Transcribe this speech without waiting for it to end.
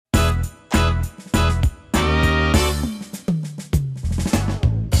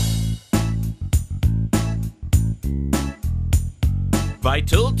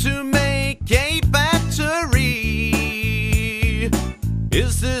Vital to make a battery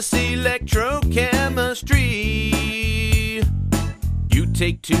is this electrochemistry. You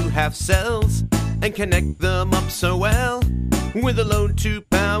take two half cells and connect them up so well, with a load to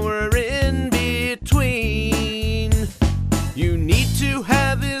power in between. You need to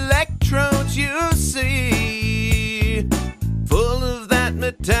have electrodes, you see, full of that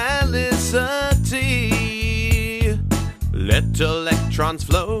metallicity. Let electrons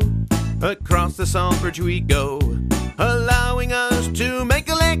flow across the salt bridge we go, allowing us to make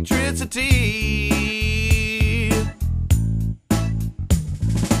electricity.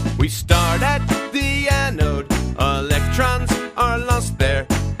 We start at the anode, electrons are lost there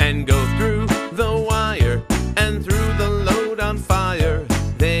and go through the wire and through the load on fire.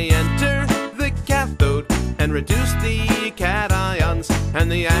 They enter the cathode and reduce the cations,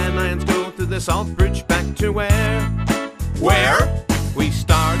 and the anions go through the salt bridge back to where? We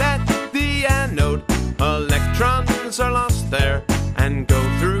start at the anode, electrons are lost there and go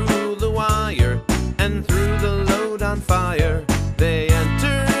through the wire and through the load on fire. They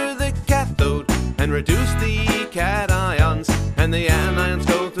enter the cathode and reduce the cations, and the anions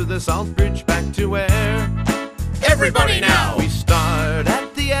go through the salt bridge back to where? Everybody now! We start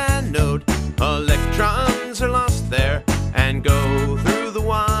at the anode, electrons are lost there and go through the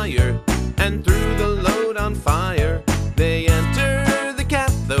wire and through the load on fire. They enter the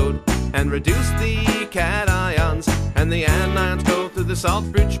cathode and reduce the cations, and the anions go through the salt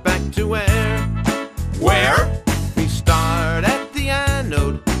bridge back to where? We start at the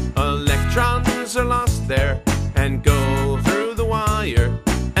anode, electrons are lost there and go through the wire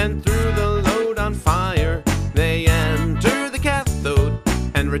and through the load on fire. They enter the cathode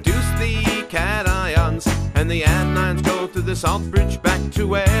and reduce the cations, and the anions go through the salt bridge back to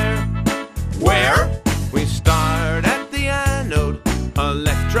where? We start at the anode,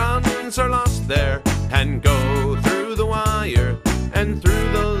 electrons are lost there and go through the wire and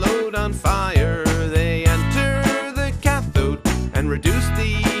through the load on fire. They enter the cathode and reduce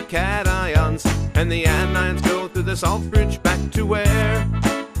the cations, and the anions go through the salt bridge back to where?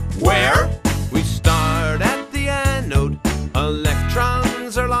 We start at the anode,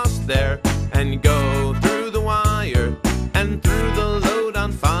 electrons are lost there and go through the wire and through the load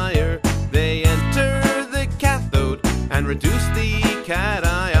on fire. They enter the cathode and reduce the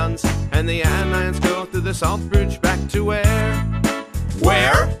cations, and the anions go through the salt bridge back to where?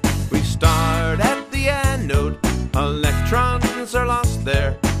 We start at the anode, electrons are lost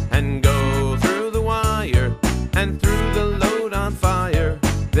there and go through the wire and through the load on fire.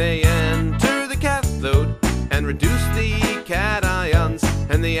 They enter the cathode and reduce the cations,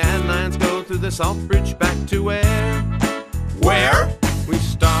 and the anions go through the salt bridge back to where? We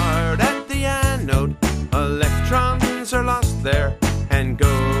start at the anode, electrons are lost there and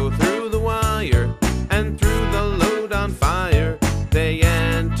go through the wire and through the load on fire. They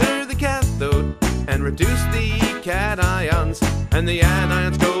enter the cathode and reduce the cations, and the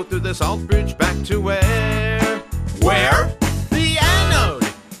anions go through the salt bridge back to where?